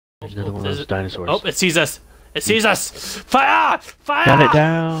There's another one of those dinosaurs. Oh, it sees us! It sees us! Fire! Fire! Got it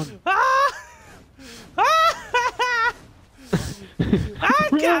down! Ah! Ah! Ah,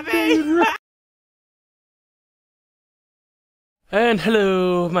 got me! And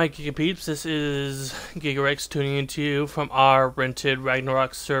hello, my Giga peeps. This is GIGA-REX tuning into you from our rented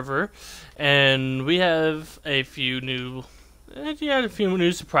Ragnarok server, and we have a few new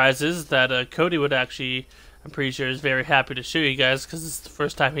surprises that Cody would actually, I'm pretty sure, is very happy to show you guys because it's the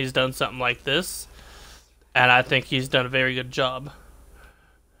first time he's done something like this, and I think he's done a very good job.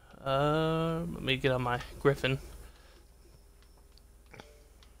 Let me get on my griffin.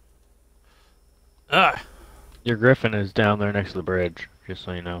 Your griffin is down there next to the bridge, just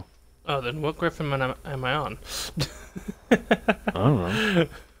so you know. Oh, then what griffin am I on? I don't know.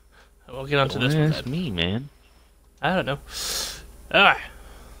 We'll get onto this one. That's me, man. I don't know. Alright.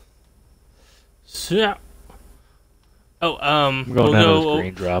 So, we'll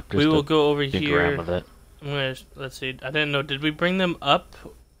go over here. Let's see. I didn't know. Did we bring them up,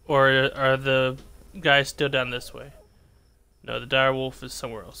 or are the guys still down this way? No, the dire wolf is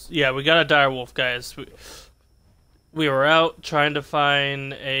somewhere else. Yeah, we got a dire wolf, guys. We were out trying to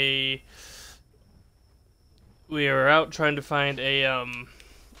find a.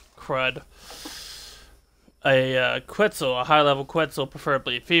 Crud. A Quetzal, a high-level Quetzal,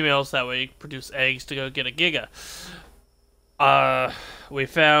 preferably females, that way you can produce eggs to go get a Giga. We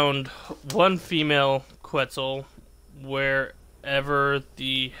found one female Quetzal, wherever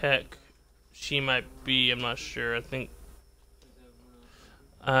the heck she might be, I'm not sure.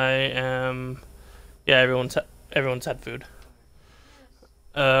 Yeah, everyone's had food.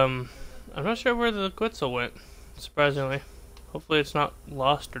 I'm not sure where the Quetzal went, surprisingly. Hopefully it's not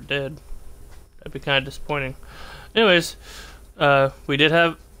lost or dead. That'd be kind of disappointing. Anyways, we did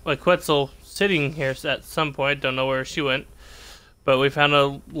have a Quetzal sitting here at some point. Don't know where she went. But we found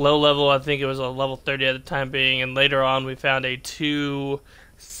a low level, I think it was a level 30 at the time being. And later on we found a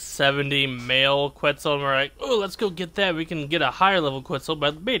 270 male Quetzal. And we're like, oh, let's go get that. We can get a higher level Quetzal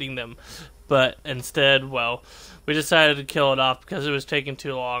by baiting them. But instead, well, we decided to kill it off because it was taking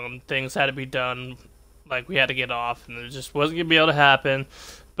too long. And things had to be done. Like, we had to get off. And it just wasn't going to be able to happen.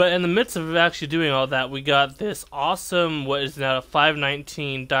 But in the midst of actually doing all that, we got this awesome, what is now a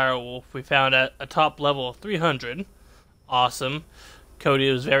 519 dire wolf we found at a top level of 300. Awesome. Cody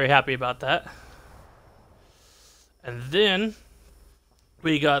was very happy about that. And then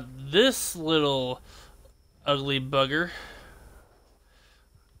we got this little ugly bugger,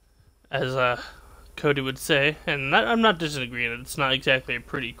 as Cody would say. And I'm not disagreeing, it's not exactly a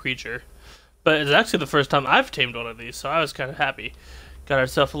pretty creature. But it's actually the first time I've tamed one of these, so I was kind of happy. Got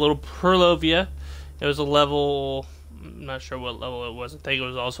ourselves a little Perlovia. It was a level, I'm not sure what level it was. I think it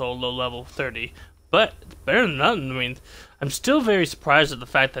was also a low level 30. But it's better than nothing. I mean, I'm still very surprised at the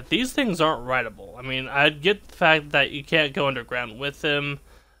fact that these things aren't rideable. I mean, I get the fact that you can't go underground with them,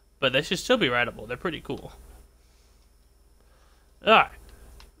 but they should still be rideable. They're pretty cool. Alright.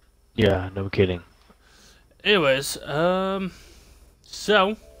 Yeah, no kidding. Anyways,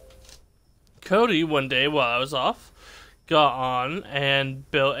 so Cody one day while I was off got on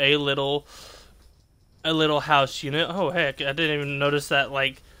and built a little house unit. Oh heck, I didn't even notice that,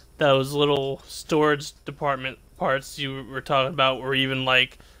 like, those little storage department parts you were talking about were even,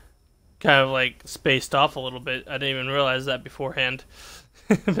 like, kind of, like, spaced off a little bit. I didn't even realize that beforehand.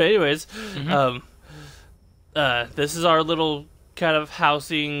 But anyways, this is our little kind of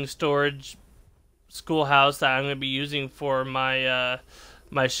housing storage schoolhouse that I'm going to be using for my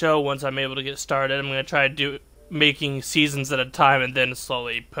my show once I'm able to get started. I'm going to try to making seasons at a time and then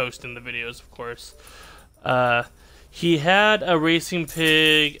slowly posting the videos, of course. He had a racing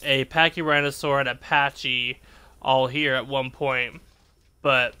pig, a Pachyrhinosaur, and a Apache all here at one point,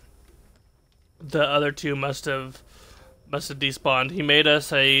 but the other two must have despawned. He made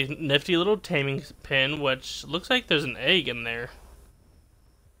us a nifty little taming pen, which looks like there's an egg in there.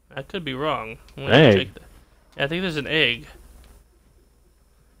 I could be wrong. Egg? Yeah, I think there's an egg.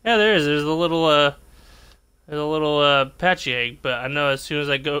 Yeah, there is. There's a little patchy egg, but I know as soon as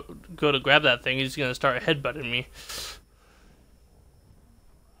I go to grab that thing, he's gonna start headbutting me.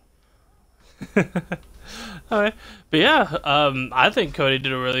 Alright, but yeah, I think Cody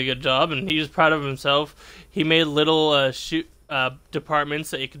did a really good job, and he was proud of himself. He made little shoot departments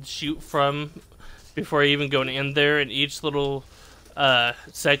that you could shoot from before even going in there, and each little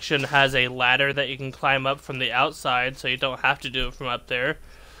section has a ladder that you can climb up from the outside, so you don't have to do it from up there.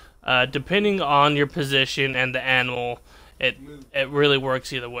 Depending on your position and the animal, it really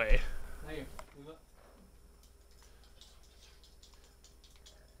works either way.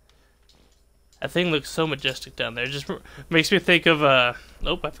 That thing looks so majestic down there. It just makes me think of oh,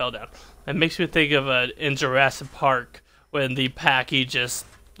 I fell down. It makes me think of in Jurassic Park when the Packy just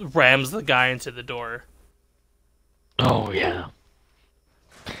rams the guy into the door. Oh yeah.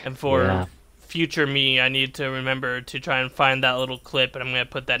 And for Yeah. future me, I need to remember to try and find that little clip, and I'm gonna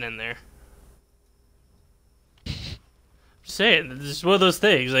put that in there. Just saying, it's just one of those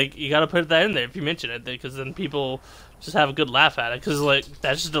things. Like, you gotta put that in there if you mention it, because then people just have a good laugh at it. Because like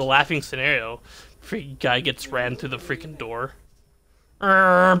that's just a laughing scenario. Freaking guy gets ran through the freaking door.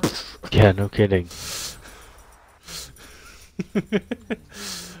 Yeah, no kidding.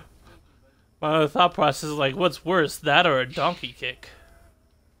 My thought process is like, what's worse, that or a donkey kick?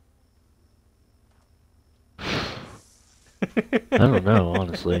 I don't know,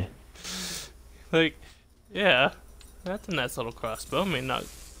 honestly. Like, yeah, that's a nice little crossbow. I mean,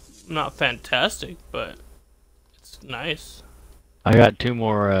 not fantastic, but it's nice. I got 2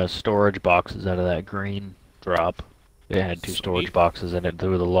 more storage boxes out of that green drop. It had 2 storage Sweet. boxes in it. They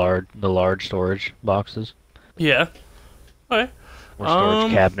were the large storage boxes. Yeah. Okay. Or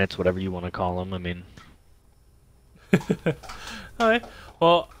storage cabinets, whatever you want to call them. I mean, Okay.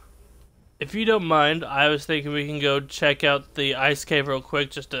 Well, if you don't mind, I was thinking we can go check out the ice cave real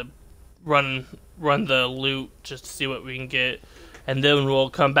quick, just to run the loot, just to see what we can get, and then we'll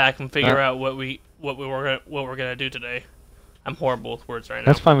come back and figure out what we're gonna do today. I'm horrible with words right now.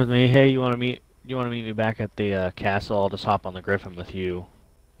 that's fine with me. Hey, you want to meet me back at the castle? I'll just hop on the griffin with you.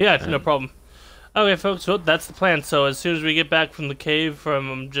 Yeah, no problem. Okay, folks, well, that's the plan. So as soon as we get back from the cave,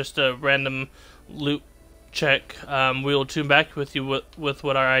 from just a random loot check, we'll tune back with you with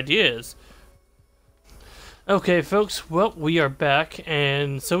what our idea is. Okay, folks, well, we are back,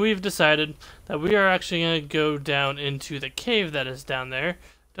 and so we've decided that we are actually going to go down into the cave that is down there.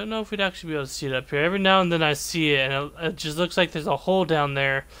 Don't know if we'd actually be able to see it up here. Every now and then I see it, and it just looks like there's a hole down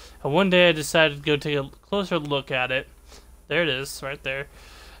there. And one day I decided to go take a closer look at it. There it is, right there.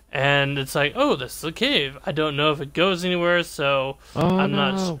 And it's like, oh, this is a cave. I don't know if it goes anywhere, so I'm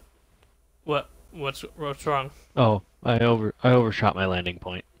not. What's wrong? Oh, I overshot my landing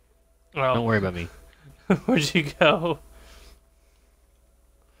point. Oh, Don't worry about me. where'd you go?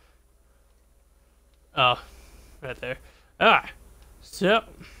 Oh, right there. Ah, so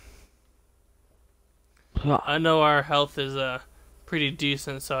I know our health is pretty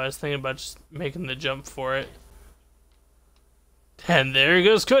decent, so I was thinking about just making the jump for it. And there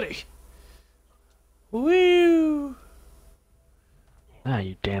goes Cody. Woo! Ah,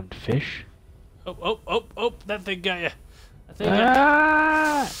 you damned fish. Oh! That thing got you.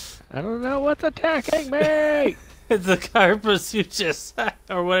 I don't know what's attacking me. It's the Carpasuchus,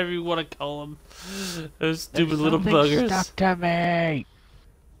 or whatever you want to call them. Those stupid little buggers. Stuck to me.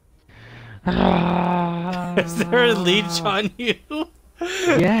 Is there a leech on you?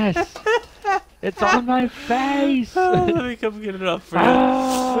 Yes. It's on my face. Oh, let me come get it off for you.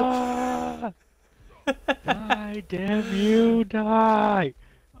 Die, damn you, die.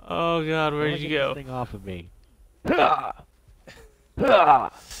 Oh god, where did you go? This thing off of me.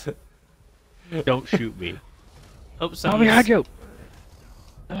 Don't shoot me. Oh, Oh, something. behind you.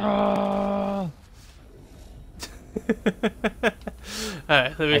 Alright,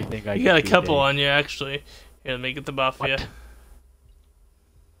 I think I you got a can couple do that. on you, actually. Here, let me get them off for you.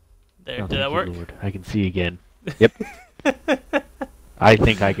 There, Oh, did that thank work? you, Lord. I can see again. Yep. I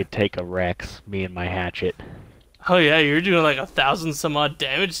think I could take a Rex, me and my hatchet. Oh yeah, you're doing like 1,000 some odd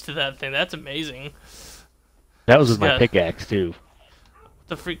damage to that thing. That's amazing. That was with my Yeah. pickaxe, too. What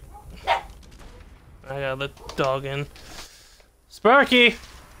the freak? I gotta let the dog in. Sparky!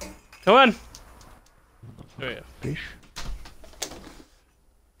 Come on! There we go. Fish?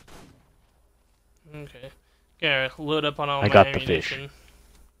 Okay. Gotta load up on all I my got the fish. ammunition.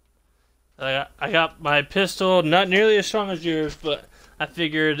 I got my pistol, not nearly as strong as yours, but I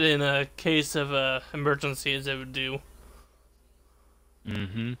figured in a case of emergencies it would do.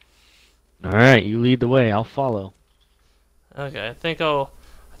 Mm-hmm. Alright, you lead the way. I'll follow. Okay, I think I'll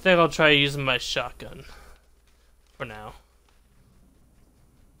try using my shotgun for now.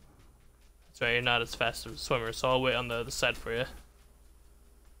 That's right, you're not as fast as a swimmer, so I'll wait on the other side for you.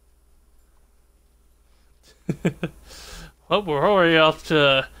 Well, we're already off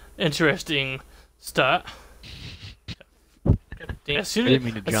to interesting start. As soon I didn't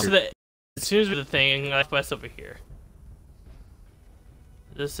mean to jump. as soon as the thing, I quest over here.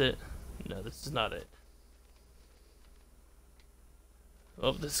 Is this it? No, this is not it.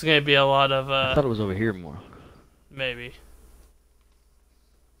 Oh, this is gonna be a lot of I thought it was over here more. maybe.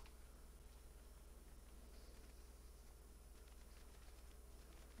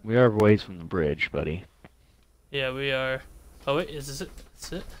 We are ways from the bridge, buddy. Yeah, we are. Oh wait, is this it?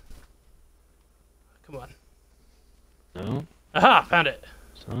 That's it. Come on. No, Aha! Found it.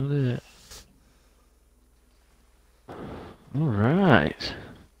 that's not it. Alright.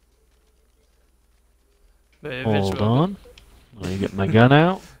 Hold on. Let me get my gun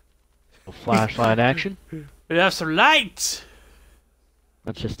out. A flashlight action. We have some light!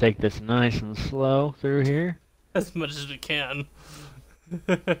 Let's just take this nice and slow through here. As much as we can.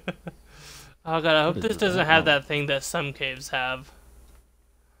 Oh god, I hope What this is doesn't that? have that thing that some caves have.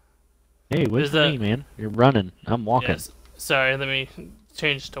 Hey, wait for me, man. You're running. I'm walking. Yes. Sorry, let me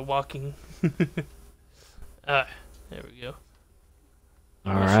change to walking. There we go.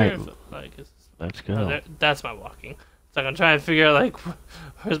 Alright, Sure like, let's go. that's my walking. It's like I'm trying to figure out, like,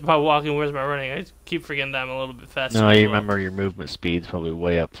 where's my walking, where's my running. I keep forgetting that I'm a little bit faster. No, you remember your movement speed's probably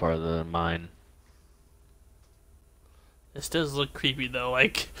way up farther than mine. This does look creepy, though,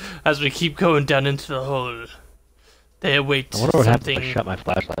 like, as we keep going down into the hole. They await I wonder what happens if something. I shut my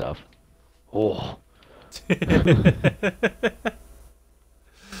flashlight off. Oh.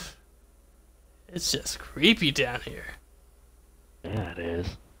 It's just creepy down here. Yeah, it is.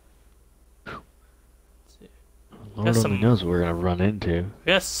 See. Lord Got only some- knows what we're gonna run into.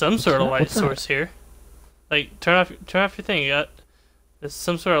 We got some sort of that? light What's that? source here. Like, turn off your thing. You got there's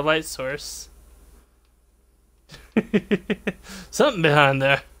some sort of light source. Something behind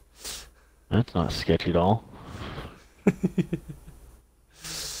there. That's not sketchy at all.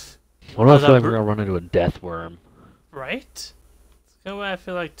 What do I feel like we're gonna run into a death worm? Right? It's kind of what I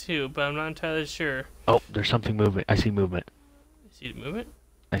feel like too, but I'm not entirely sure. Oh, there's something moving. I see movement. See the movement?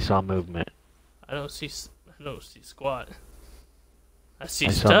 I saw movement. I don't see squat. I see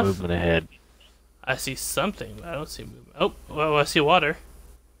I saw stuff. movement ahead. I see something, but I don't see movement. Oh, well, I see water.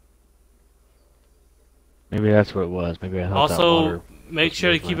 Maybe that's what it was. Maybe I thought that Also, water make was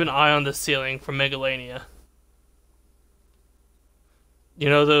sure to movement. keep an eye on the ceiling for Megalania. You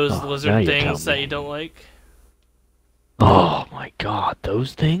know those Oh, now lizard you tell things that me. you don't like? Oh my god,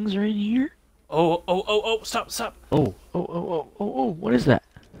 those things are in here? Oh, stop. Oh, what is that?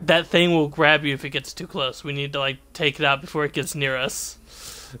 That thing will grab you if it gets too close. We need to, like, take it out before it gets near us.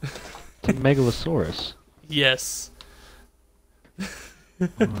 It's a megalosaurus. Yes.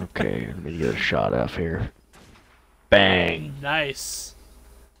 Okay, let me get a shot off here. Bang! Nice.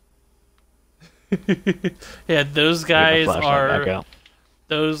 Yeah, those Get my guys flashlight back are out.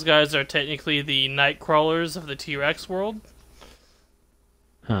 those guys are technically the night crawlers of the T-Rex world.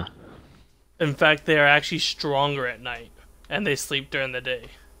 Huh. In fact, they are actually stronger at night, and they sleep during the day.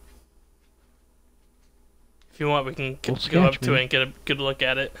 If you want, we can Well, go up sketch, to man. it and get a good look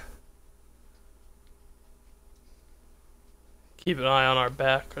at it. Keep an eye on our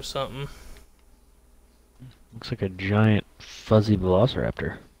back or something. Looks like a giant fuzzy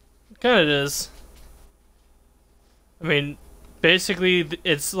velociraptor. Kinda is. I mean, basically,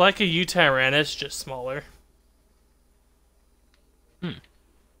 it's like a Utyrannus, just smaller.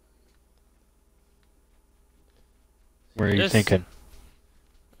 Where are you This- thinking?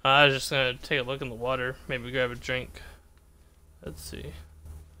 I was just gonna take a look in the water, maybe grab a drink. Let's see.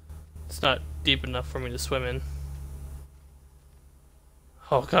 It's not deep enough for me to swim in.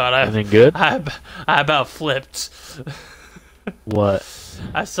 Oh god, Anything good? I about flipped. What?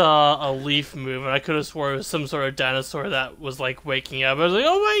 I saw a leaf move, and I could have swore it was some sort of dinosaur that was like waking up. I was like,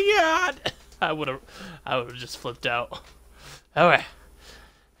 "Oh my god!" I would have just flipped out. Alright,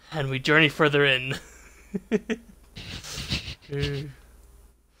 and we journey further in.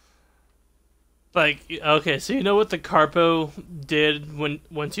 Like, okay, so you know what the Carpo did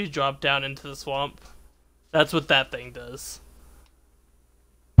once you drop down into the swamp? That's what that thing does.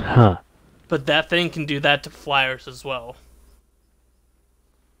 Huh. But that thing can do that to flyers as well.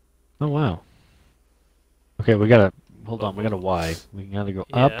 Oh wow. Okay, we gotta hold on. We got a Y. We can either go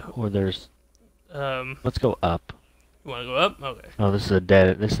Yeah. up or there's. Let's go up. You want to go up? Okay. Oh, this is a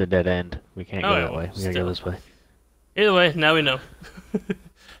dead. This is a dead end. We can't go Okay, that way. well, We gotta go this way. Either way, now we know.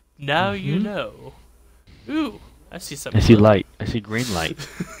 Now you Mhm. know. Ooh, I see I something. see light. I see green light.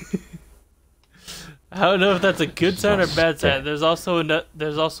 I don't know if that's a good sign or This is bad not sign. There's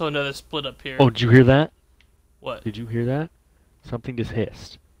also another split up here. Oh, did you hear that? What? Did you hear that? Something just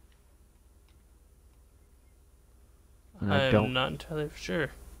hissed. And I I'm don't. not entirely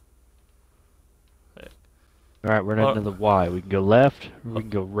sure. All right, we're at Well- another Y. We can go left, or we can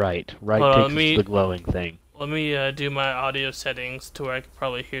go right. Right Hold on, takes let us me- to the glowing thing. Let me do my audio settings to where I can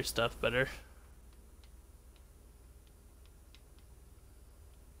probably hear stuff better.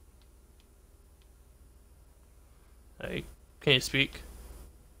 Hey, can you speak?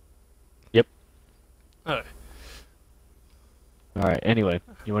 Yep. Alright. All right. Anyway,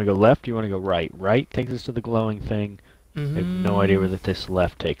 you want to go left? Or you want to go right? Right takes us to the glowing thing. I have no idea where this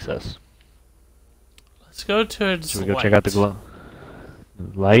left takes us. Let's go towards Should we go light. check out the glow?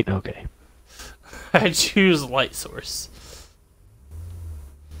 Light? Okay. I choose light source.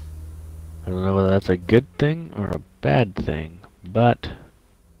 I don't know whether that's a good thing or a bad thing, but...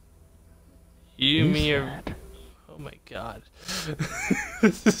 You, me, or... that? Oh my god.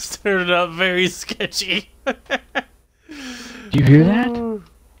 This is turning out very sketchy. Do you hear that? Do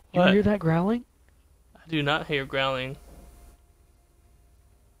you What? hear that growling? I do not hear growling.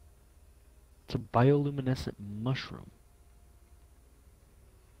 It's a bioluminescent mushroom.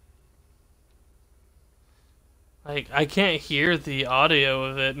 Like, I can't hear the audio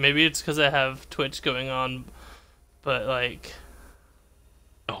of it. Maybe it's because I have Twitch going on, but like...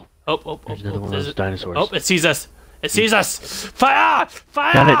 Oh, There's another one of those dinosaurs. Oh, it sees us! It sees us! Fire!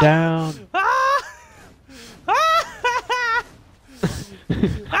 Fire! Got it down! Ah! Ah!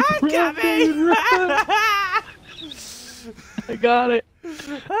 Ah, got me! I got it!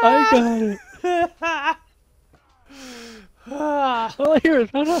 I got it! All I hear is,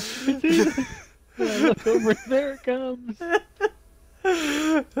 oh no, it's easy. When I look over, there it comes. I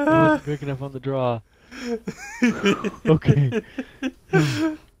wasn't quick enough on the draw. Okay.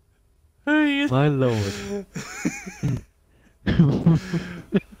 My lord.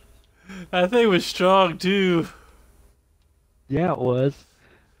 That thing was strong too. Yeah, it was.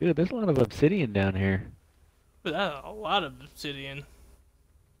 Dude, there's a lot of obsidian down here. A lot of obsidian.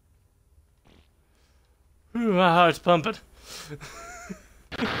 Ooh, my heart's pumping.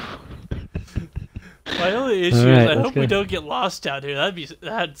 My only issue is I hope we don't get lost out here.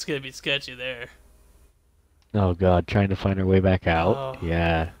 That's gonna be sketchy there. Oh god, trying to find our way back out? Oh.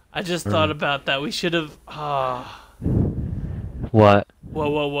 Yeah. I just thought about that. We should have. What?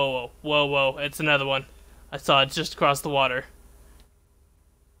 Whoa! It's another one. I saw it just across the water.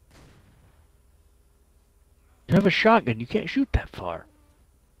 You have a shotgun. You can't shoot that far.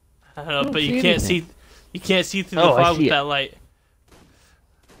 I don't know, don't but see you can't anything. see. You can't see through Oh, the I fog see with it. that light.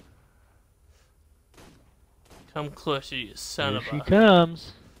 Come closer, you son Here of she a.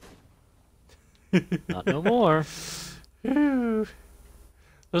 comes. Not no more.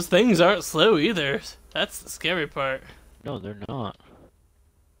 Those things aren't slow either. That's the scary part. No, they're not.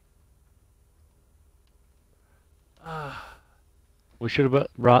 We should have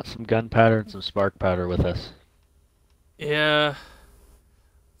brought some gunpowder and some spark powder with us. Yeah.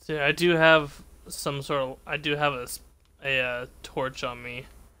 See, I do have some sort of. I do have a torch on me.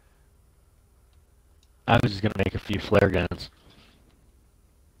 I was just gonna make a few flare guns.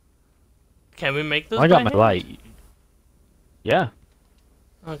 Can we make those? I got by my hand? light. Yeah.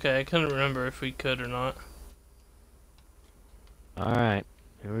 Okay, I couldn't remember if we could or not. Alright,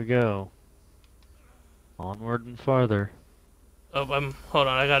 here we go. Onward and farther. Oh, hold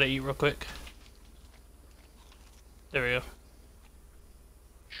on, I gotta eat real quick. There we go.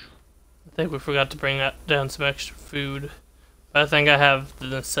 I think we forgot to bring down some extra food. But I think I have the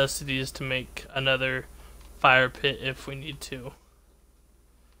necessities to make another fire pit if we need to.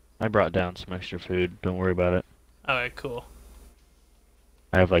 I brought down some extra food. Don't worry about it. Alright, cool.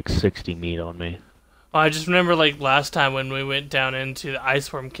 I have like 60 meat on me. Well, I just remember like last time when we went down into the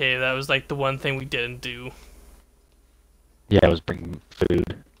iceworm cave, that was like the one thing we didn't do. Yeah, I was bringing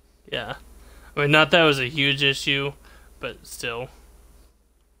food. Yeah. I mean, not that it was a huge issue, but still.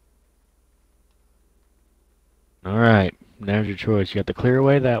 Alright, now's your choice. You got the clear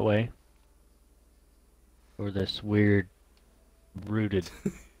away that way. Or this weird, rooted.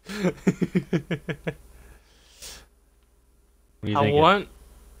 What are you thinking?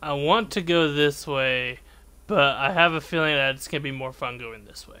 I want to go this way, but I have a feeling that it's gonna be more fun going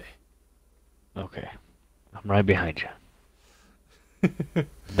this way. Okay. I'm right behind you.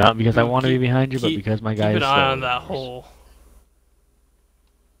 Not because I want to be behind you, but because my guy Keep is an eye slow. on that hole.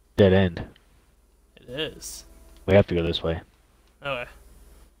 Dead end. It is. We have to go this way. Okay. I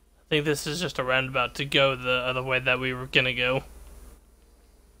think this is just a roundabout to go the other way that we were gonna go.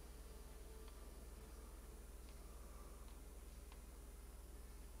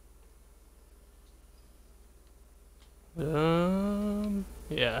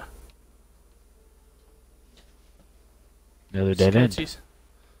 Yeah. Another dead end.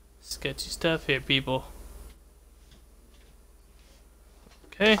 Sketchy stuff here, people.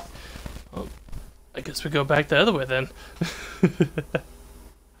 Okay. Well, I guess we go back the other way then.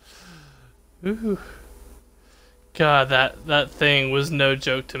 Ooh. God, that thing was no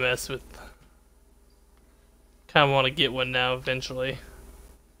joke to mess with. Kind of want to get one now eventually.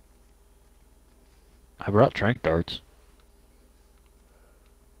 I brought trank darts.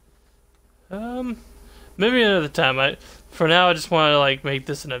 Maybe another time. For now, I just want to like make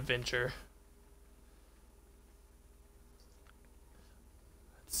this an adventure.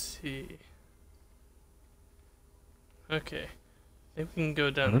 Let's see. Okay. I think we can go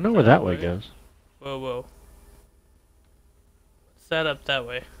down. I don't know where that way goes. Whoa, whoa. Set up that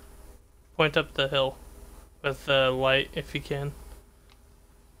way. Point up the hill with the light if you can.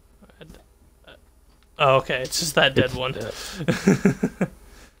 Oh, okay. It's just that dead one. At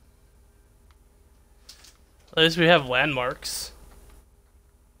least we have landmarks.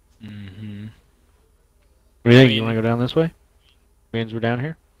 Mm-hmm. What do you think? You want to go down this way? Means we're down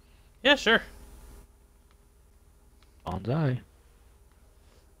here? Yeah, sure. Bonsai.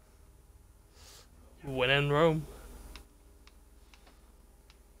 When in Rome.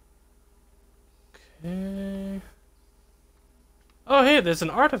 Okay. Oh, hey, there's an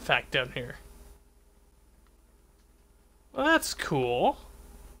artifact down here. Well, that's cool.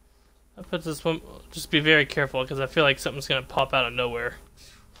 That puts this one. Just be very careful, because I feel like something's gonna pop out of nowhere.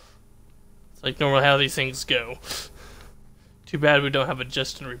 It's like normal how these things go. Too bad we don't have a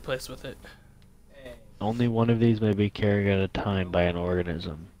just to replace with it. Only one of these may be carried at a time by an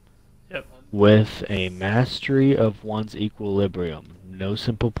organism. Yep. With a mastery of one's equilibrium, no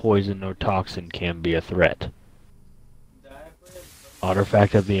simple poison nor toxin can be a threat.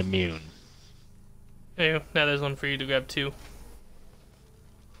 Artifact of the immune. There you go. Now there's one for you to grab too.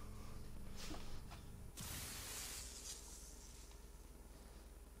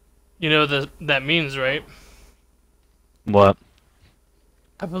 You know that means, right? What?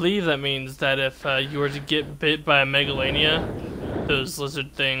 I believe that means that if you were to get bit by a megalania, those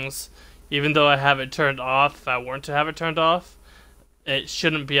lizard things, even though I have it turned off, if I weren't to have it turned off, it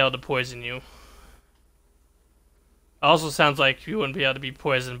shouldn't be able to poison you. Also sounds like you wouldn't be able to be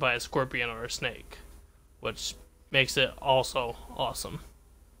poisoned by a scorpion or a snake, which makes it also awesome.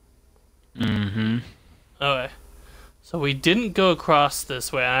 Mm-hmm. Okay. So we didn't go across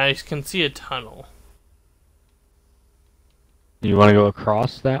this way. I can see a tunnel. You want to go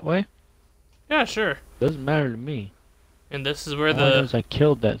across that way? Yeah, sure. Doesn't matter to me. And this is where All I know is I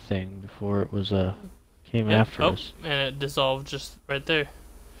killed that thing before it was came after us. And it dissolved just right there.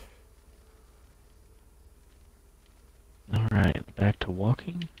 Alright, back to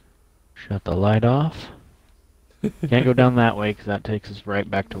walking. Shut the light off. Can't go down that way because that takes us right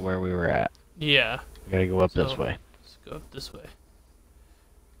back to where we were at. Yeah. We gotta go up this way. Let's go up this way.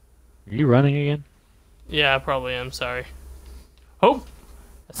 Are you running again? Yeah, I probably am. Sorry. Oh!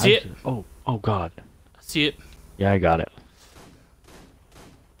 I see it! Oh god. I see it. Yeah, I got it.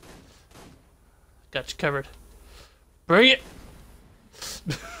 Got you covered. Bring it!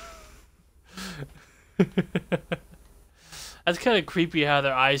 That's kind of creepy how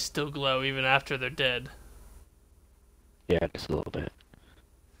their eyes still glow even after they're dead. Yeah, just a little bit.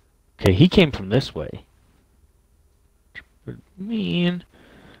 Okay, he came from this way. Mean.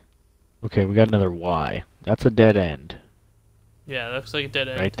 Okay, we got another Y. That's a dead end. Yeah, that looks like a dead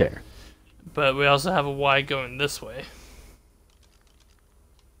end. Right there. But we also have a Y going this way.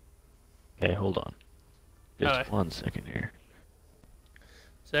 Okay, hold on. Just Alright. 1 second here.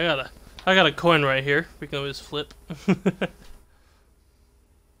 So I got a coin right here. We can always flip.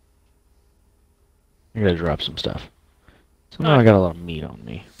 I gotta drop some stuff. Somehow I got a lot of meat on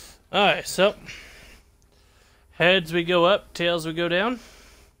me. Alright, so heads we go up, tails we go down.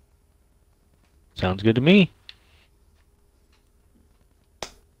 Sounds good to me.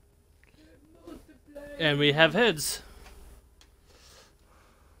 And we have heads.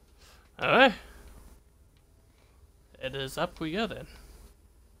 Alright. It is up we go then.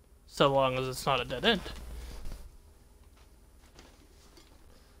 So long as it's not a dead end.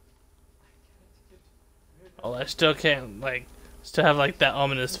 Well, I still can't, still have, that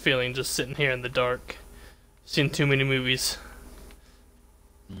ominous feeling just sitting here in the dark. Seen too many movies.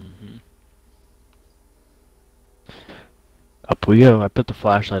 Mm-hmm. Up we go. I put the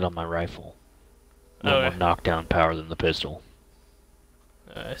flashlight on my rifle. A little more knockdown power than the pistol.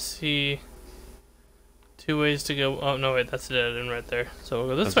 I see 2 ways to go. Oh, no, wait, that's a dead end right there. So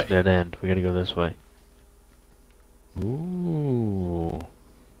we'll go this way. That's a dead end. We gotta go this way. Ooh.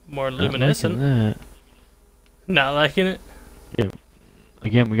 More Not luminescent. liking that. Not liking it? Yeah.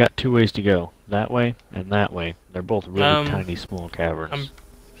 Again, we got 2 ways to go. That way and that way. They're both really tiny, small caverns.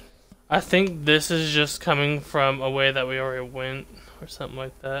 I think this is just coming from a way that we already went, or something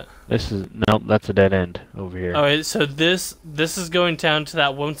like that. Nope, that's a dead end over here. Alright, so this is going down to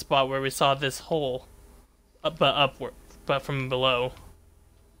that one spot where we saw this hole, but upward, but from below.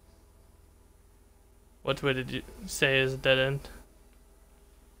 What way did you say is a dead end?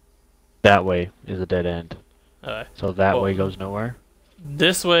 That way is a dead end. Alright. So that way goes nowhere?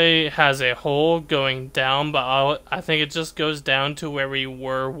 This way has a hole going down, but I think it just goes down to where we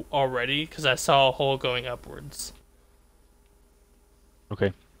were already, because I saw a hole going upwards.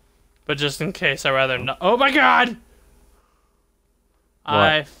 Okay. But just in case, I'd rather not. Oh my god!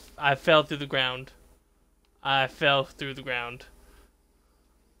 I fell through the ground. I fell through the ground.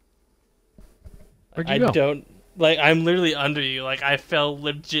 Where'd you go? don't like. I'm literally under you. Like I fell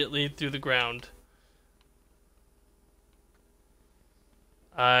legitly through the ground.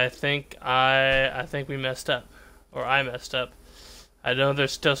 I think we messed up, or I messed up. I know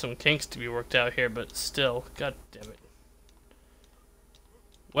there's still some kinks to be worked out here, but still, god damn it.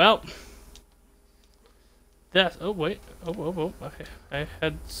 Well, that. Oh wait. Oh. Okay. I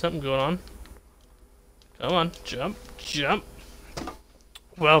had something going on. Come on, jump.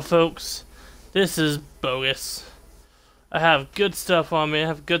 Well, folks, this is bogus. I have good stuff on me. I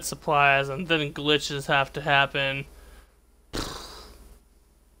have good supplies, and then glitches have to happen.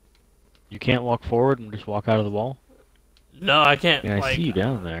 You can't walk forward and just walk out of the wall? No, I can't. Yeah, I see you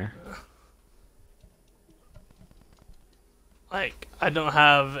down there. Like, I don't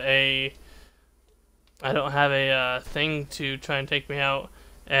have a thing to try and take me out,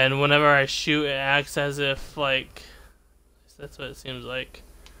 and whenever I shoot, it acts as if, like, that's what it seems like.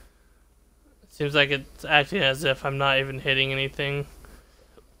 It seems like it's acting as if I'm not even hitting anything.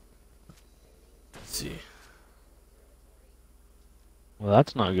 Let's see. Well,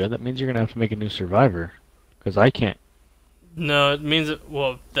 that's not good. That means you're gonna have to make a new survivor, because I can't. No, it means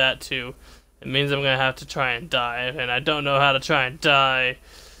well, that too. It means I'm gonna have to try and die, and I don't know how to try and die.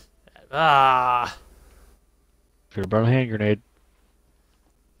 Ah! Should have brought a hand grenade.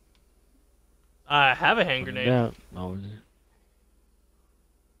 I have a hand grenade. Yeah. Oh.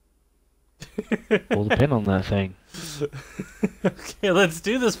 Pull the pin on that thing. Okay, let's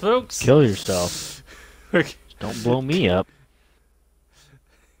do this, folks. Kill yourself. Don't blow me up.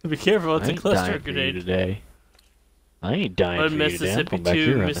 Be careful, it's a cluster grenade today. I ain't dying for you today. I'm Mississippi going back 2,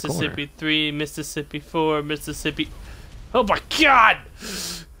 here Mississippi 3, Mississippi 4, Mississippi... Oh my god!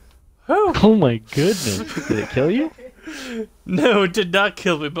 Oh my goodness. Did it kill you? No, it did not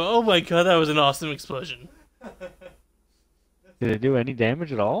kill me, but oh my god, that was an awesome explosion. Did it do any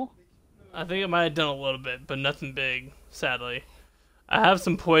damage at all? I think it might have done a little bit, but nothing big, sadly. I have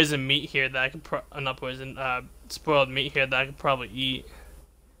some poison meat here that I could not poison, spoiled meat here that I could probably eat.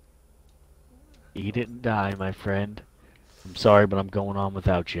 Eat it and die, my friend. I'm sorry, but I'm going on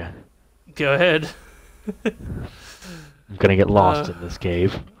without you. Go ahead. I'm gonna get lost in this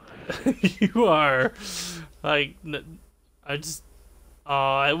cave. You are. Like, I just...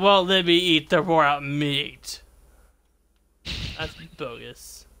 Oh, it won't let me eat the raw meat. That's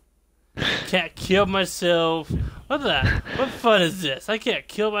bogus. Can't kill myself. What the? What fun is this? I can't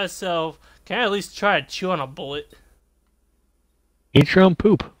kill myself. Can I at least try to chew on a bullet? Eat your own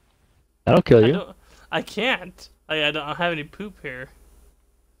poop. That'll kill you. I can't. I don't have any poop here.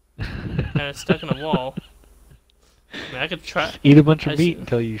 Kind of stuck in a wall. I mean, I could try. Eat a bunch of meat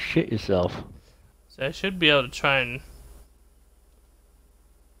until you shit yourself. So I should be able to try and...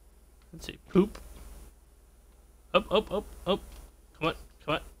 Let's see. Poop. Up. Come on.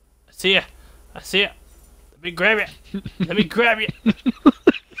 I see ya. Let me grab you.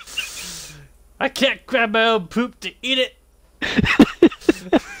 I can't grab my own poop to eat it.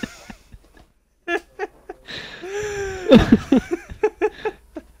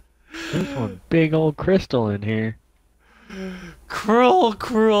 There's one big old crystal in here.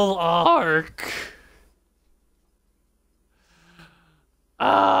 Cruel arc.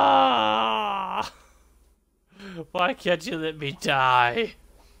 Ah! Why can't you let me die?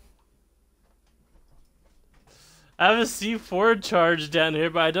 I have a C4 charge down here,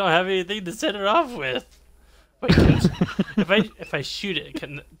 but I don't have anything to set it off with. Wait, if I shoot it,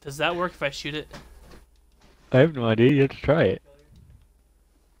 does that work if I shoot it? I have no idea. You have to try it.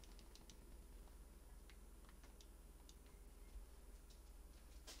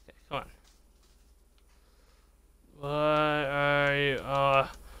 Okay, come on. What are you?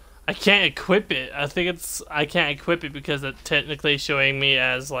 I can't equip it. I can't equip it because it's technically showing me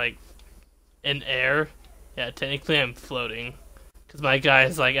as like in air. Yeah, technically I'm floating. Because my guy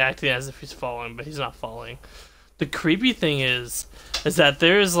is like acting as if he's falling, but he's not falling. The creepy thing is that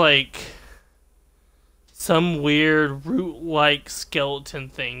there's like some weird root-like skeleton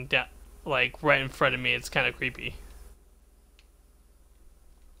thing that like right in front of me. It's kind of creepy.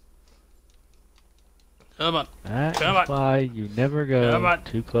 Come on. That's why you never go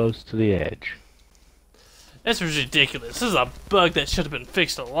too close to the edge. This was ridiculous. This is a bug that should have been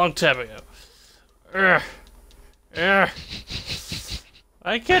fixed a long time ago.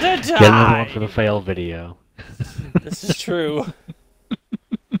 Why can't I die? Get another one for the fail video. This is true.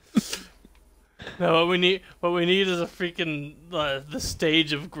 No, what we need is a freaking the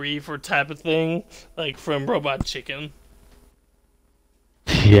stage of grief or type of thing, like from Robot Chicken.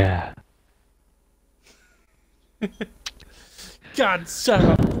 Yeah. God,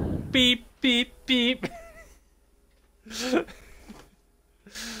 son of a beep, beep, beep.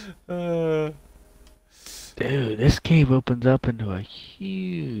 Dude, this cave opens up into a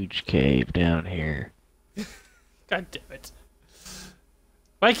huge cave down here. God damn it.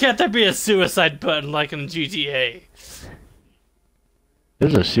 Why can't there be a suicide button like in GTA?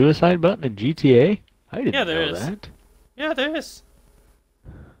 There's a suicide button in GTA? I didn't Yeah, there know is. that. Yeah, there is.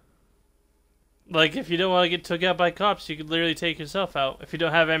 Like, if you don't want to get took out by cops, you could literally take yourself out. If you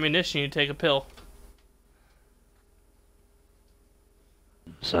don't have ammunition, you take a pill.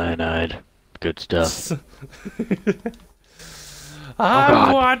 Cyanide. Good stuff.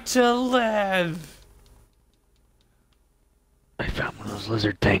 I want to live! I found one of those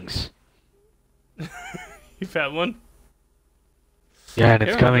lizard things. You found one? Yeah, and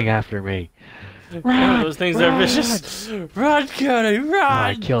it's coming after me. Run, those things are vicious. Run, Cody, run! Oh,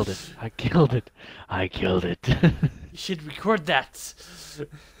 I killed it. I killed it. I killed it. You should record that.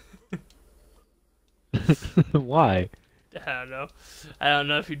 Why? I don't know. I don't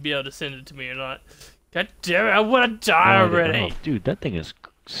know if you'd be able to send it to me or not. God damn it, I want to die already. Oh, dude, that thing is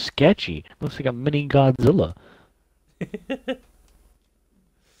sketchy. Looks like a mini Godzilla.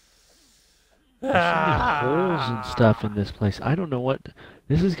 There's so many holes and stuff in this place. I don't know what...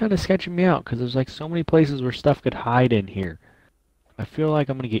 This is kind of sketching me out, because there's like so many places where stuff could hide in here. I feel like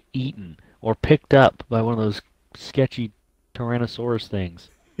I'm going to get eaten or picked up by one of those sketchy Tyrannosaurus things.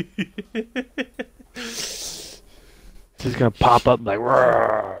 It's just going to pop up like...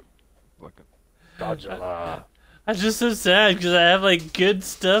 Like a Godzilla. I'm just so sad because I have like good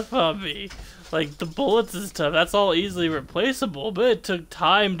stuff on me. Like the bullets and stuff, that's all easily replaceable, but it took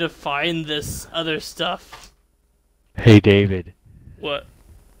time to find this other stuff. Hey, David. What?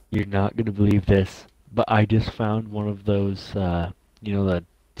 You're not going to believe this, but I just found one of those, you know, the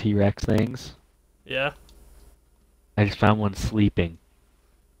T-Rex things? Yeah? I just found one sleeping.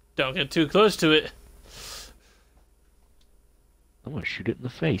 Don't get too close to it. I'm going to shoot it in the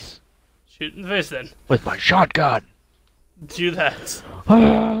face. Shoot in the face then. With my shotgun! Do that.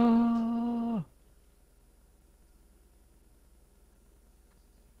 Ah!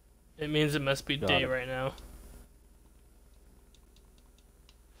 It means it must be Got day it. right now.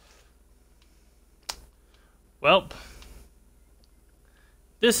 Welp.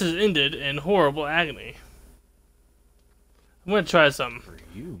 This has ended in horrible agony. I'm gonna try something.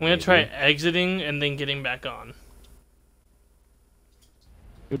 I'm gonna try exiting and then getting back on.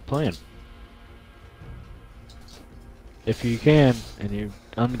 Good plan. If you can, and you're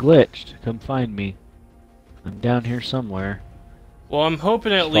unglitched, come find me. I'm down here somewhere. Well, I'm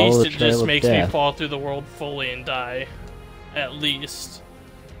hoping at Just follow least the it trail just of makes me death. fall through the world fully and die. At least.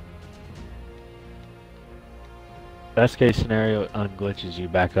 Best case scenario, it unglitches you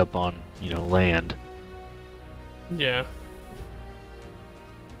back up on, you know, land. Yeah.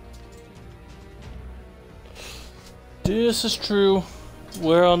 This is true.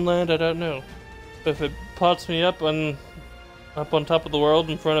 Where on land, I don't know. But if it pops me up on top of the world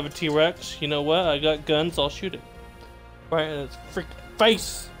in front of a T-Rex, you know what? I got guns, I'll shoot it. Right in its freaking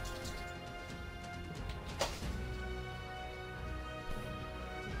face!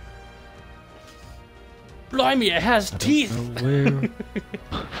 Blimey, it has teeth! Where?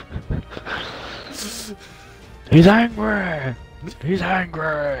 He's angry! He's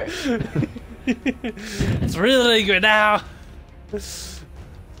angry! It's really good now!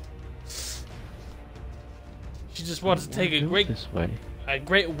 She just wants to take a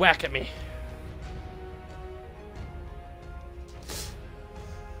great whack at me.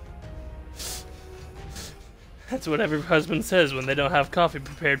 That's what every husband says when they don't have coffee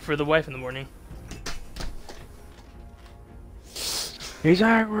prepared for the wife in the morning. He's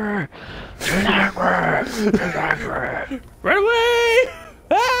angry! He's angry! He's angry! Run away!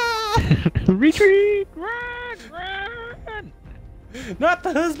 Ah! Retreat! Run! Run! Not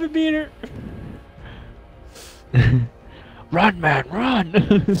the husband beater! Run, man, run!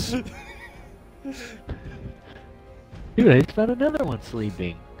 Dude, I just found another one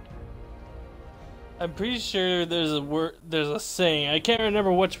sleeping. I'm pretty sure there's a saying. I can't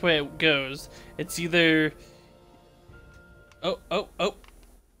remember which way it goes. It's either... Oh,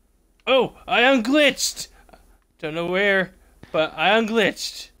 I unglitched! Don't know where, but I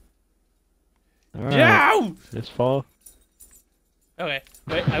unglitched. Alright. Yow! Just fall. Okay,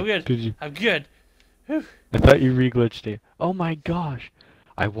 wait, I'm good. Did you? I'm good. Whew. I thought you re-glitched it. Oh my gosh!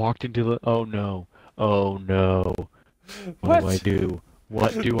 I walked into the... Oh no. Oh no. What do I do?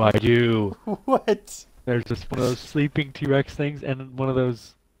 What do I do? What? There's just one of those sleeping T-Rex things and one of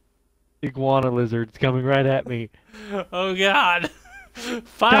those iguana lizards coming right at me. Oh god!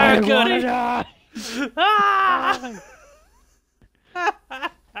 Fire, Cody! Die! Ah! Oh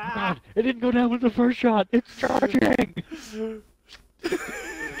God, it didn't go down with the first shot. It's charging.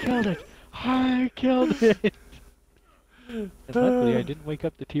 Killed it. I killed it. And luckily, I didn't wake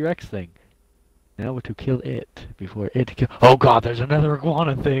up the T-Rex thing. Now to kill it before it kill. Oh God, there's another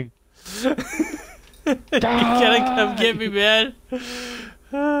iguana thing. You gotta come get me, man.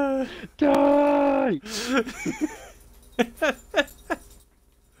 Die!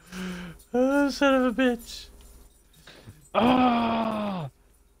 Oh, son of a bitch. Ah!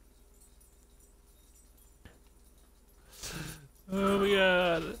 Oh my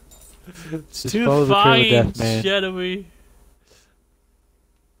God. It's Just too follow the trail of fine, death, man. shadowy.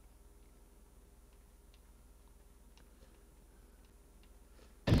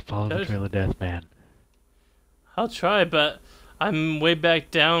 Just follow the trail of death, man. I'll try, but I'm way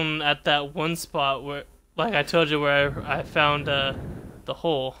back down at that one spot where, like I told you, where I found the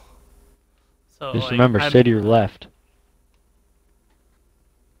hole. So Just like, remember, stay to your left.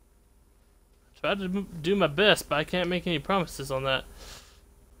 Try to do my best, but I can't make any promises on that.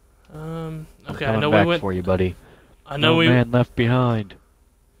 Okay, I I'm know back we went. for you, buddy. I know No man left behind.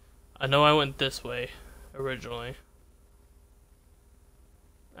 I know I went this way originally.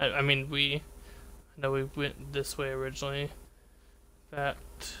 I mean I know we went this way originally. In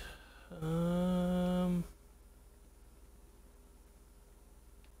fact,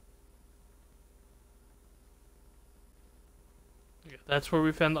 yeah, that's where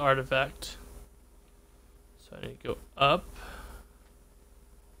we found the artifact. So I need to go up.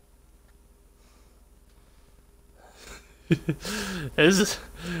 This is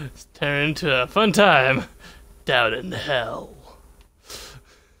turning into a fun time down in hell.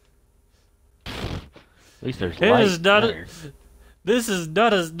 At least there's light there. This is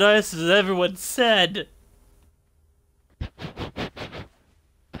not as nice as everyone said. I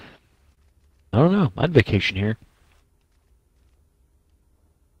don't know. I'd vacation here.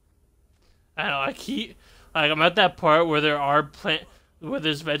 I know. I'm at that part where where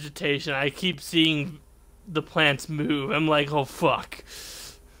there's vegetation. I keep seeing the plants move. I'm like, oh fuck.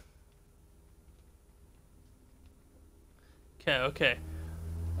 Okay.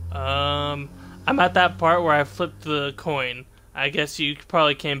 I'm at that part where I flipped the coin. I guess you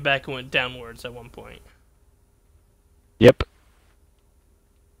probably came back and went downwards at one point. Yep.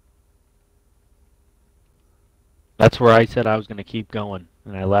 That's where I said I was going to keep going,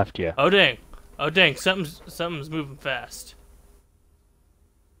 and I left you. Oh dang! Something's moving fast.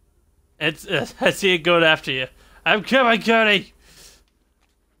 It's I see it going after you. I'm coming, Cody.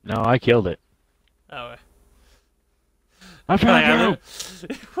 No, I killed it. Oh. I found you!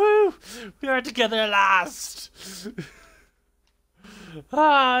 Woo! We are together at last!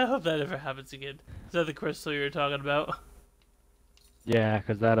 I hope that never happens again. Is that the crystal you were talking about? Yeah,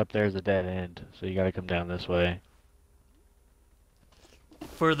 because that up there is a dead end, so you gotta come down this way.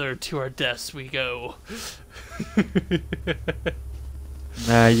 Further to our deaths we go.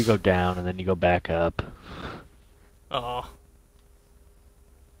 Nah, you go down and then you go back up. Aw.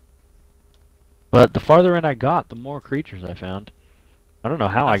 But the farther in I got, the more creatures I found. I don't know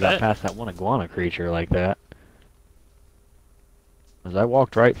how I got past that one iguana creature like that. Because I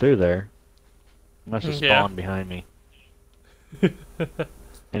walked right through there. It must have spawned behind me.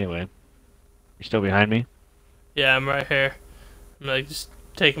 Anyway. You're still behind me? Yeah, I'm right here. I'm like just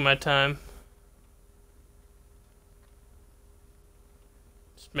taking my time.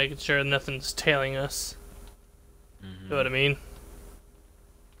 Just making sure nothing's tailing us. Mm-hmm. You know what I mean?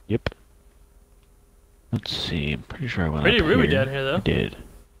 Yep. Let's see, I'm pretty sure I went Pretty up roomy here. down here, though. I did.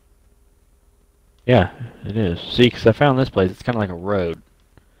 Yeah, it is. See, because I found this place, it's kind of like a road.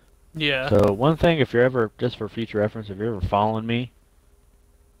 Yeah. So, one thing, if you're ever, just for future reference, if you're ever following me,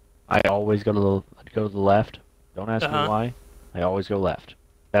 I always go to the left. Don't ask me why. I always go left.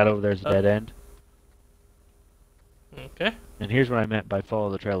 That over there's a dead end. Okay. And here's what I meant by follow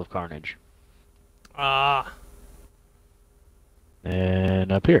the trail of carnage. Ah.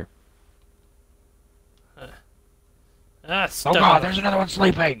 And up here. Oh God, there's another one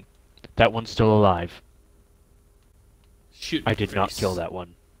sleeping! That one's still alive. Shoot. I did not kill that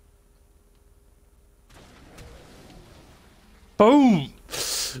one. Boom!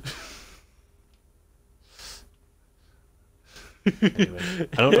 Anyway,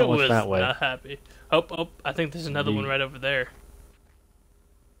 I don't know what's that way. Not happy. Oh, I think there's another one right over there.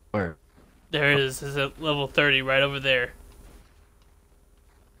 Where? There it is. It's at level 30 right over there.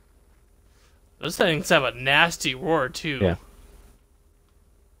 Those things have a nasty roar, too. Yeah.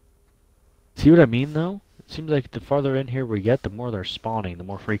 See what I mean, though? It seems like the farther in here we get, the more they're spawning, the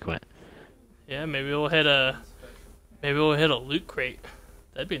more frequent. Yeah, maybe we'll hit a loot crate.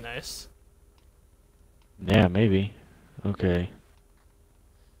 That'd be nice. Yeah, maybe. Okay.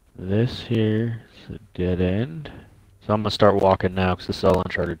 This here is a dead end. So I'm gonna start walking now because this is all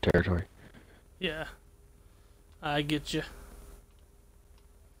uncharted territory. Yeah. I get you.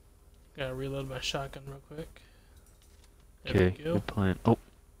 Gotta reload my shotgun real quick. There Okay, we go. good plan. Oh,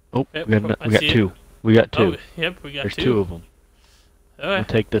 Yep, we got I see it. two. We got two. Oh, yep, we got There's two. two of them. Okay. We'll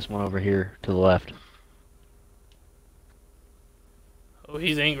take this one over here to the left. Oh,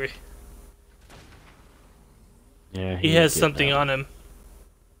 he's angry. Yeah, He has something on him.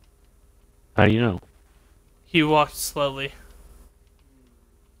 How do you know? He walked slowly.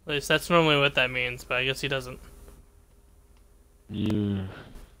 At least that's normally what that means, but I guess he doesn't. You.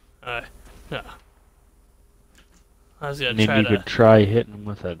 No. I was gonna Maybe try you to. could try hitting him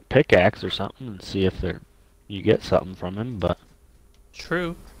with a pickaxe or something and see if you get something from him, but...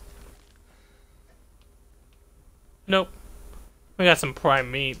 True. Nope. We got some prime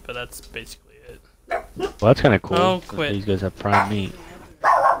meat, but that's basically it. Well, that's kind of cool. Oh, that quit. These guys have prime meat.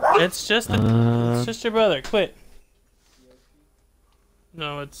 It's just it's just your brother. Quit.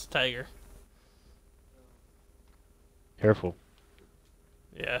 No, it's Tiger. Careful.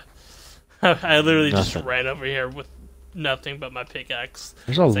 Yeah. I literally just Nothing. ran over here with nothing but my pickaxe.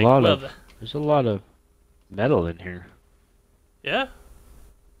 There's a It's like, lot well, of there's a lot of metal in here. Yeah.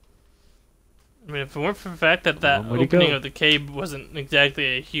 I mean, if it weren't for the fact that that Long way to opening go. of the cave wasn't exactly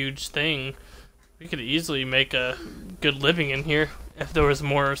a huge thing, we could easily make a good living in here if there was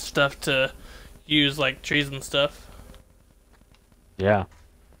more stuff to use, like trees and stuff. Yeah.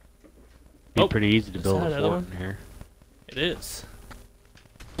 Be Oh, pretty easy to is build that a another fort one? in here. It is.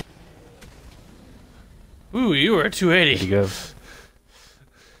 Ooh, you were a There 280. you go.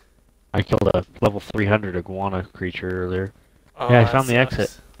 I killed a level 300 iguana creature earlier. Oh, Yeah, I that found the sucks.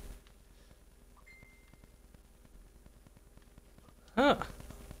 exit. Huh.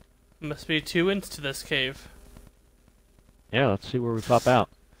 Must be 2 ends to this cave. Yeah, let's see where we pop out.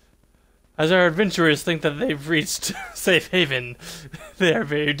 As our adventurers think that they've reached safe haven, they are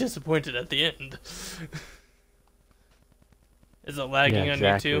very disappointed at the end. Is it lagging Yeah, on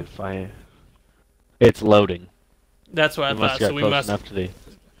exactly. you too? It's loading. That's what I We must thought. get So we close must. I enough to the...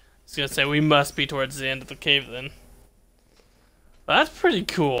 was gonna say we must be towards the end of the cave then. Well, that's pretty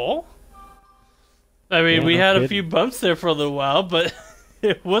cool. I mean, Yeah, we no had a kidding. few bumps there for a little while, but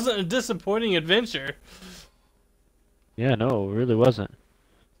it wasn't a disappointing adventure. Yeah, no, it really wasn't.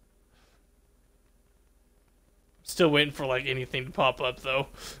 Still waiting for like anything to pop up though.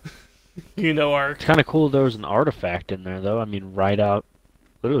 You know our. It's kind of cool there was an artifact in there, though. I mean,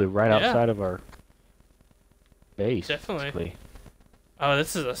 literally right Yeah. outside of our base. Definitely. basically. Oh,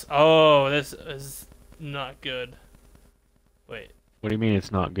 this is a. Oh, this is not good. Wait, What do you mean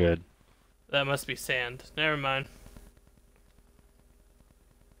it's not good? that must be sand. Never mind.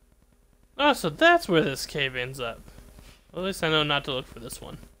 Oh, so that's where this cave ends up. Well, at least I know not to look for this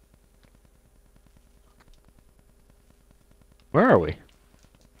one. Where are we?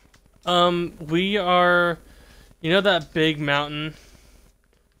 We are. You know that big mountain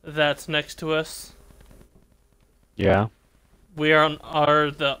that's next to us? Yeah. We are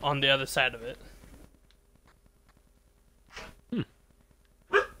on the other side of it.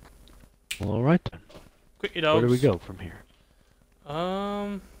 Well, all right then. Quit your dogs. Where do we go from here?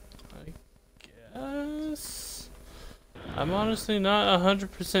 I guess I'm honestly not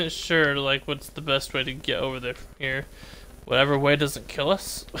 100% sure. Like, what's the best way to get over there from here? Whatever way doesn't kill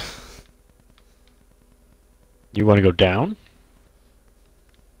us. You want to go down?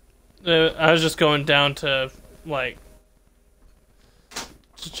 I was just going down to like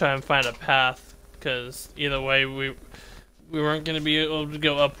to try and find a path, because either way we weren't gonna be able to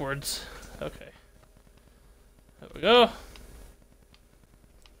go upwards. Okay, there we go.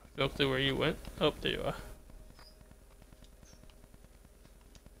 Go through where you went. Oh, there you are.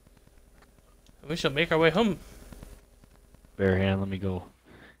 We shall make our way home. Bare hand, let me go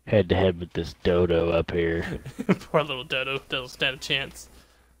head to head with this dodo up here. Poor little dodo doesn't stand a chance.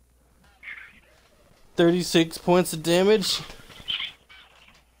 36 points of damage.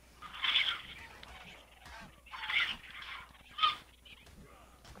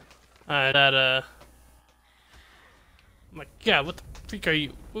 Alright, that, oh my god, what the freak are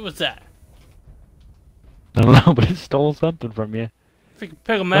you? What was that? I don't know, but it stole something from you. Freaking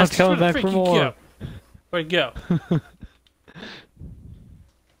Peggle Now it's Master, coming where the back freak for you more. go? Where'd it go?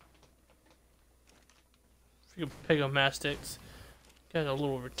 Freaking Peggle Mastics. Guys are a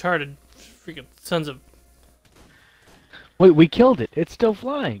little retarded. Freaking sons of. Wait, we killed it. It's still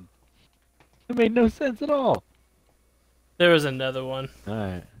flying. It made no sense at all. There was another one.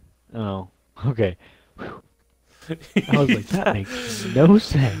 Alright. Oh, okay. I was like, that makes no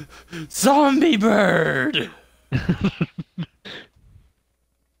sense. Zombie bird!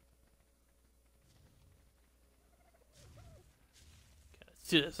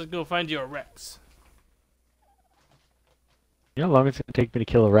 do this. Let's go find you a Rex. You know how long it's gonna take me to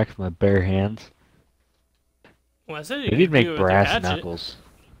kill a Rex with my bare hands? Well, I said They you need to could make do it with your brass hatchet. knuckles.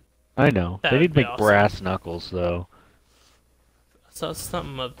 I know. That They need would to be make awesome. brass knuckles, though. I saw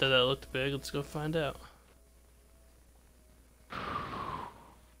something up there that looked big. Let's go find out. I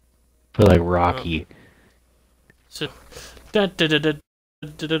feel like Rocky. So, da, da, da, da,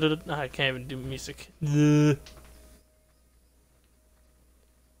 da, da, da, da. I can't even do music.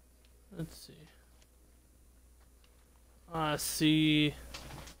 Let's see. I see.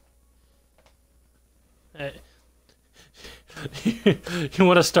 Hey. You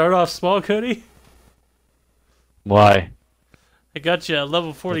want to start off small, Cody? Why? I got you a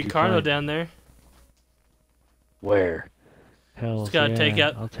level 40 What'd you Carno find? down there. Where? Hell Just gotta yeah, take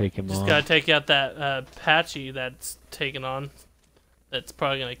out. I'll take him Just on. gotta take out that Patchy that's taken on. That's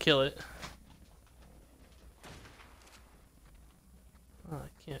probably gonna kill it. Oh, I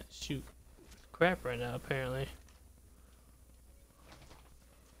can't shoot crap right now, apparently.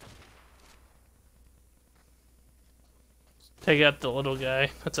 Take out the little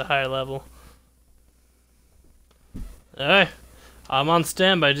guy. That's a higher level. Alright. I'm on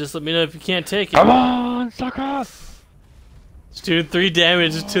standby. Just let me know if you can't take it. Come on, sucker! It's doing 3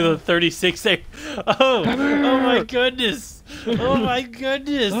 damage to the 36 there. Oh! Come here! Oh my goodness! Oh my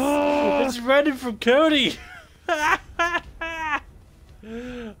goodness! It's running from Cody! Oh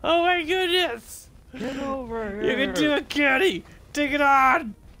my goodness! Get over here! You can do it, Cody! Take it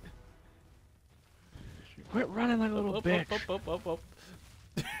on! Quit running like a little bitch.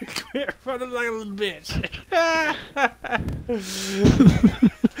 Quit running like a little bitch.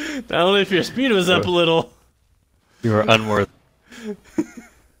 Not only if your speed was up a little. You are unworthy.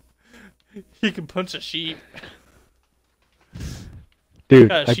 You can punch a sheep. Dude,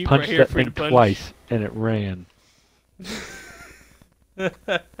 Got a I sheep punched right here that for you thing to punch. twice, and it ran.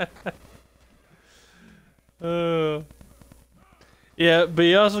 Oh. Yeah, but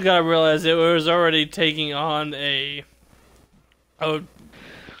you also gotta realize it was already taking on a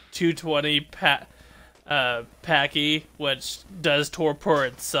 220 Packy, which does torpor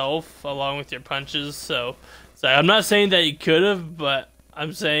itself along with your punches. So I'm not saying that you could have, but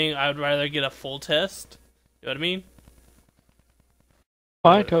I'm saying I would rather get a full test. You know what I mean?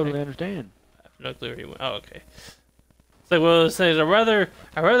 I totally understand. I have no clue where he went. Oh, okay. It's like one of those things. I'd rather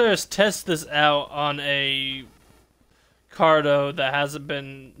us test this out on a Cardo that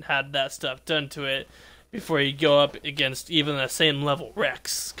hasn't had that stuff done to it before you go up against even the same level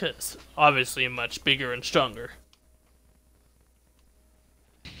Rex, because obviously much bigger and stronger.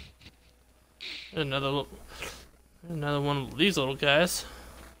 Another one of these little guys.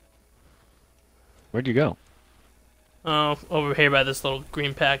 Where'd you go? Oh, over here by this little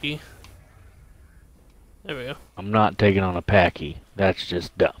green packy. There we go. I'm not taking on a Packy. That's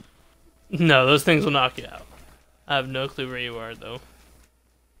just dumb. No, those things will knock you out. I have no clue where you are, though.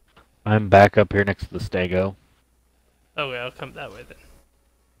 I'm back up here next to the Stego. Okay, I'll come that way then.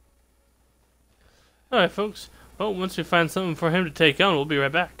 Alright, folks. Well, once we find something for him to take on, we'll be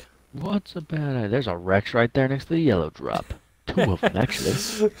right back. What's a bad idea? There's a Rex right there next to the yellow drop. 2 of them,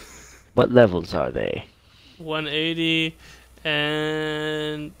 actually. What levels are they? 180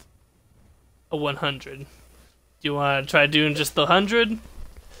 and a 100. Do you want to try doing just the 100?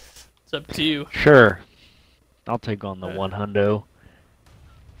 It's up to you. Sure. I'll take on the Alright. 100.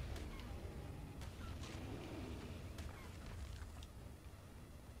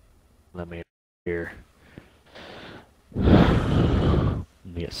 Let me here. Let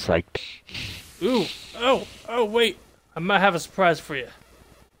me get psyched. Ooh! Oh, wait! I might have a surprise for you.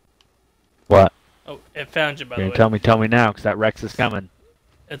 What? Oh, it found you, by the You're way. gonna tell me now, because that Rex is coming.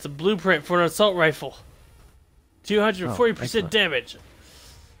 It's a blueprint for an assault rifle. 240% excellent. damage.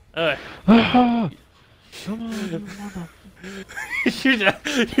 Alright. Come on, you mother...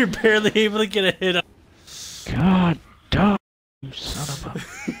 You're barely able to get a hit on. God damn, you son of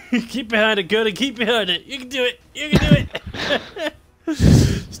a... Keep behind it, Cody. Keep behind it. You can do it. You can do it.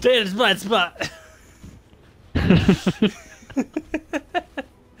 Stay in his blind spot.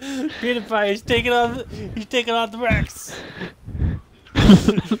 Beautify. He's taking on the Rex.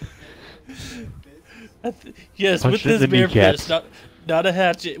 Yes, Punch with it in his the bare kneecaps. fist, not a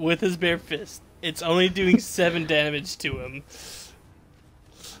hatchet. With his bare fist. It's only doing 7 damage to him.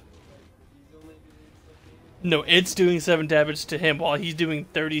 No, it's doing 7 damage to him while he's doing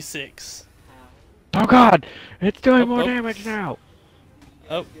 36. Oh God, it's doing more oh. damage now.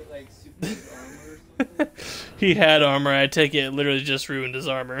 Oh. Get like super good armor or something? He had armor. I take it literally just ruined his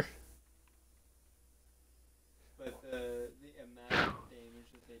armor. But the amount of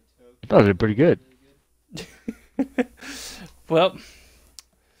damage that they took That was pretty good. really good. Well,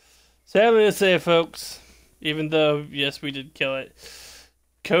 Sadly to say, folks, even though, yes, we did kill it,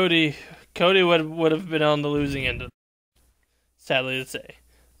 Cody would have been on the losing end of it. Sadly to say.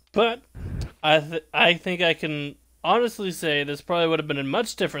 But I think I can honestly say this probably would have been a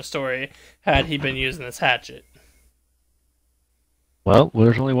much different story had he been using this hatchet. Well,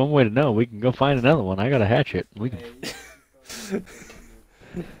 there's only one way to know. We can go find another one. I got a hatchet. We can...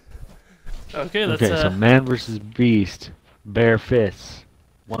 Okay, let's Okay, so man versus beast. Bare fists.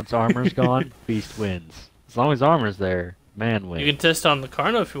 Once armor's gone, beast wins. As long as armor's there, man wins. you can test on the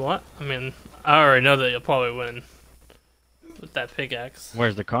Carno if you want. I mean, I already know that you'll probably win with that pickaxe.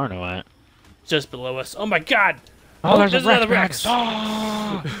 Where's the Carno at? Just below us. Oh my god! Oh, there's another Rex. Rex!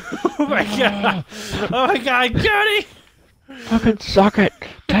 Oh my god! Oh my god, Cody! Fucking suck it!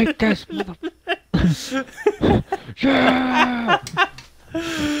 Take this, mother... Yeah!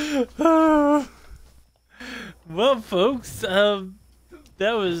 Well, folks,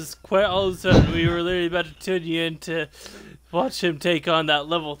 that was quite all of a sudden. We were literally about to turn you in to watch him take on that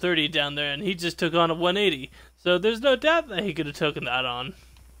level 30 down there, and he just took on a 180. So there's no doubt that he could have taken that on.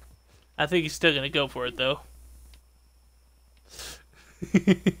 I think he's still going to go for it, though.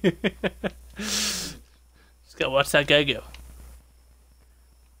 Just gotta watch that guy go.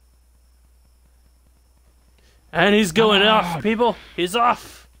 And he's going off, people. He's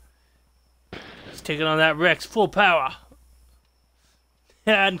off. He's taking on that Rex full power.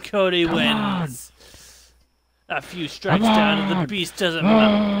 And Cody wins. A few strikes down, and the beast doesn't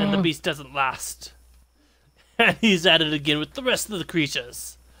last. And he's at it again with the rest of the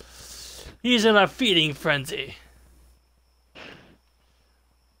creatures. He's in a feeding frenzy.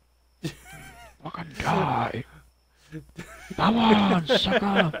 Fucking die. Come on,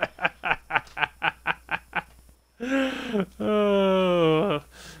 sucker. Oh,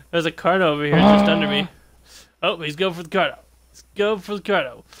 there's a Carno over here just under me. Oh, he's going for the Carno. Let's go for the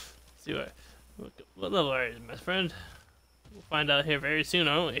Carno. Let's see what level are you, my friend? We'll find out here very soon,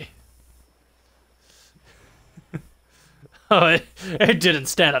 won't we? Oh, it didn't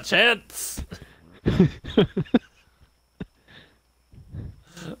stand a chance.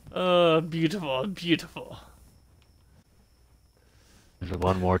 Oh, beautiful, beautiful. There's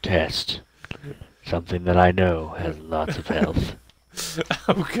one more test. Something that I know has lots of health.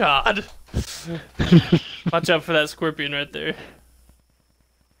 Oh, God. Watch out for that scorpion right there.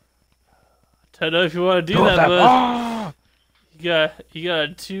 I don't know if you want to do that, but you got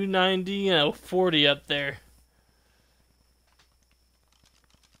a 290 and a 40 up there.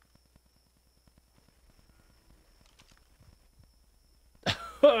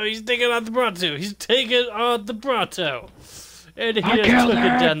 Oh, he's taking out the Bronto. He's taking on the Bronto. And he just took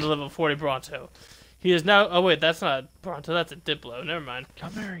it down to level 40 Bronto. He is now... Oh, wait, that's not a Bronto. That's a Diplo. Never mind.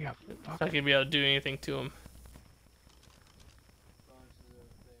 Come here, you Not going to be able to do anything to him.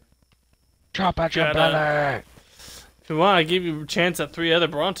 Chop at your belly. If you want, I give you a chance at 3 other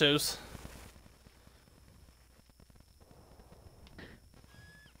Brontos.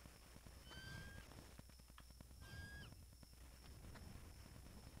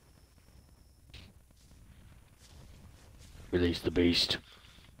 Release the beast.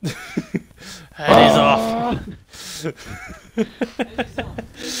 And he's off.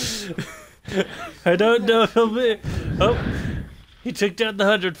 I don't know if he'll be... Oh, he took down the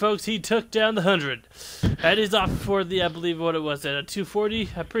 100, folks. He took down the 100. And he's off for the, I believe what it was, at a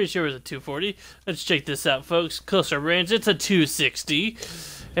 240. I'm pretty sure it was a 240. Let's check this out, folks. Closer range, it's a 260.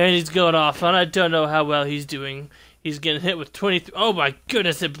 And he's going off, and I don't know how well he's doing. He's getting hit with 23. Oh my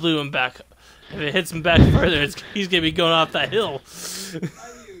goodness, it blew him back. If it hits him back further, he's going to be going off that hill. How do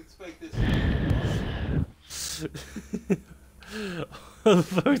you expect this? Oh,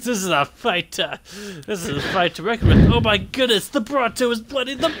 folks, this is a fight. This is a fight to reckon with. Oh my goodness, the Bronto is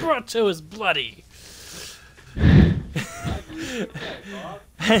bloody. The Bronto is bloody. I believe you're right, Bob.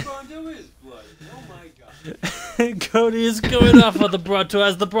 The Bronto is bloody. Oh my god. Cody is going off on the Bronto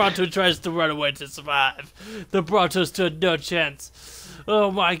as the Bronto tries to run away to survive. The Bronto stood no chance.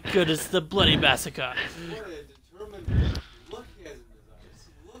 Oh my goodness, the bloody massacre. What a determined look he has in his eyes.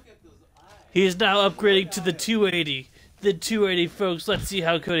 Look at those eyes. He is now upgrading to the 280. The 280, folks. Let's see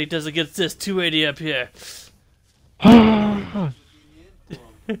how Cody does against this 280 up here. The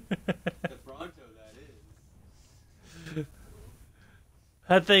Bronto, that is.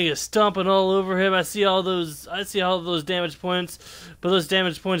 That thing is stomping all over him. I see all those damage points, but those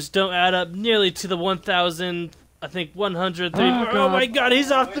damage points don't add up nearly to the 1,000. I think 134. Oh my god,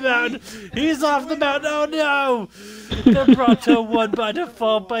 he's off the mountain! He's off the mountain! Oh no! The Bronto won by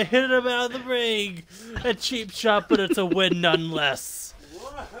default by hitting him out of the ring. A cheap shot, but it's a win nonetheless.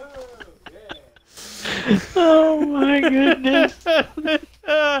 Whoa, yeah. Oh my goodness.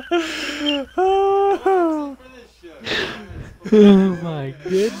 For this show. Oh my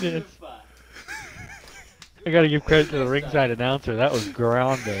goodness. I gotta give credit to the ringside announcer. That was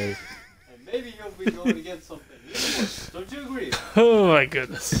ground day. And maybe you'll be going against something even worse. Don't you agree? Oh my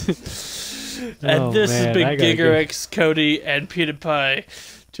goodness. And Oh, this man, has been I gotta GIGA-REX, Cody, and PewDiePie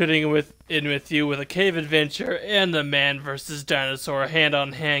tuning in with you with a cave adventure and the man versus dinosaur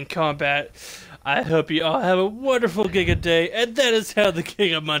hand-on-hand combat. I hope you all have a wonderful Giga day, and that is how the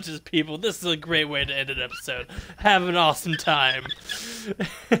Giga munches people. This is a great way to end an episode. Have an awesome time.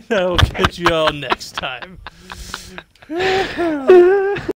 And I will catch you all next time.